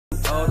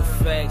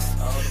facts.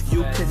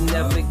 You could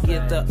never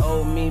get the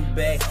old me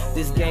back.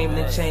 This game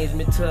done changed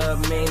me to a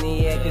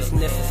maniac. It's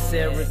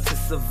necessary to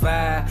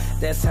survive,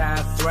 that's how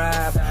I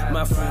thrive.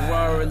 My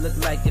Ferrari look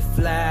like it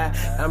fly.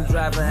 I'm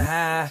driving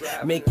high,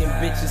 making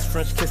bitches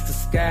French kiss the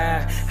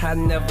sky. I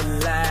never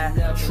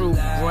lie, true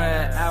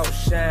grind,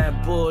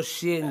 outshine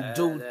bullshit in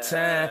due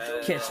time.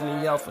 Catch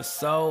me off a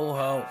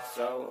Soho,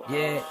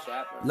 yeah.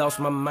 Lost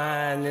my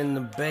mind in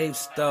the babe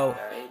store.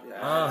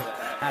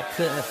 I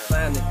couldn't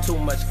find it, too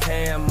much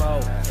camo.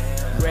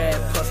 Red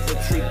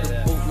pustler, treat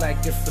the boot like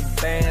it's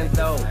a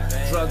bando.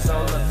 Drugs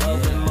on the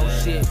oven, more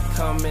shit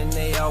coming,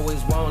 they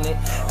always want it.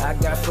 I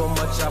got so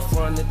much I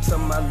fronted to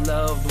my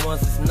loved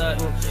ones, it's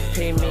nothing.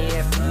 Pay me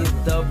after you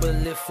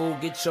double it, fool,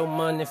 get your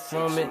money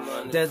from it.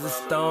 There's a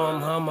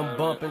storm, I'm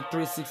bumping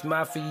 3-6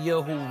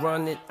 Mafia who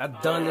run it. I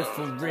done it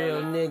for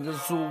real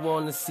niggas who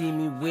wanna see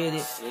me with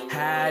it.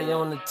 High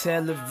on the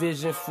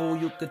television, fool,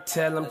 you could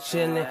tell I'm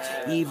chillin'.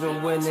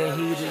 Even when the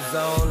heat is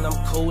on,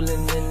 I'm coolin'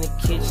 in the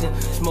kitchen.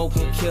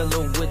 Smoking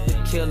killer with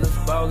the killers,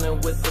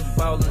 ballin' with the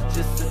ballers.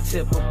 Just a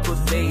typical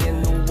day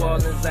in New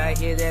Orleans, I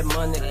hear that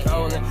money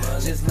callin'.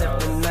 Just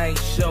left the night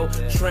show,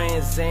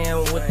 Trans Am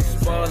with the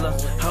spoiler.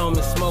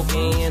 Homie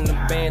smoking and the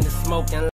band is smoking.